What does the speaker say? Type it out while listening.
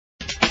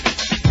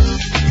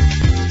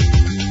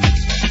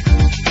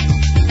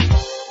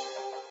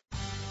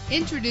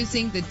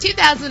Introducing the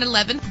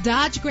 2011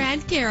 Dodge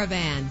Grand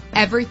Caravan.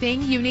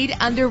 Everything you need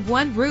under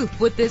one roof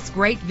with this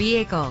great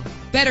vehicle.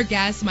 Better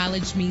gas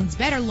mileage means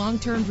better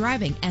long-term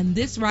driving, and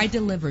this ride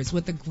delivers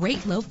with a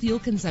great low fuel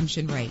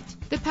consumption rate.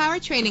 The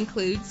powertrain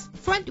includes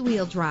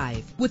front-wheel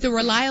drive with a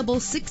reliable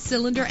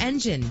 6-cylinder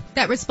engine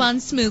that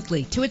responds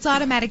smoothly to its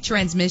automatic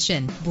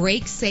transmission.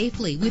 Brakes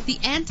safely with the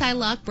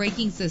anti-lock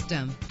braking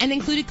system. An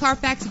included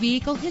Carfax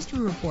Vehicle History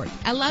Report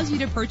allows you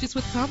to purchase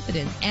with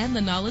confidence and the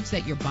knowledge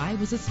that your buy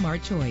was a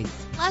smart choice.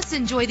 Plus,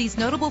 enjoy these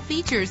notable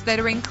features that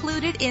are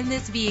included in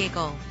this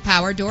vehicle: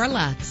 power door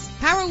locks,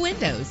 power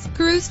windows,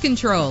 cruise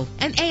control,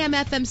 an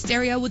AM/FM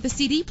stereo with a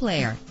CD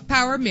player,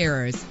 power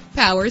mirrors,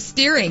 power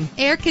steering,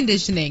 air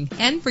conditioning.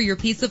 And for your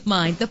peace of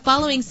mind, the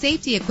following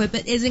safety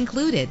equipment is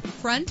included: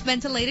 front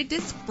ventilated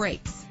disc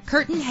brakes,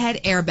 curtain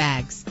head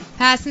airbags,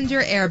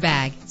 passenger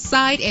airbag,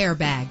 side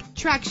airbag,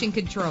 traction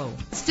control,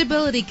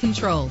 stability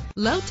control,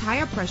 low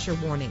tire pressure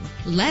warning.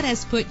 Let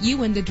us put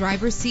you in the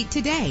driver's seat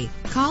today.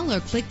 Call or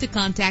click to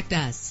contact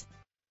us.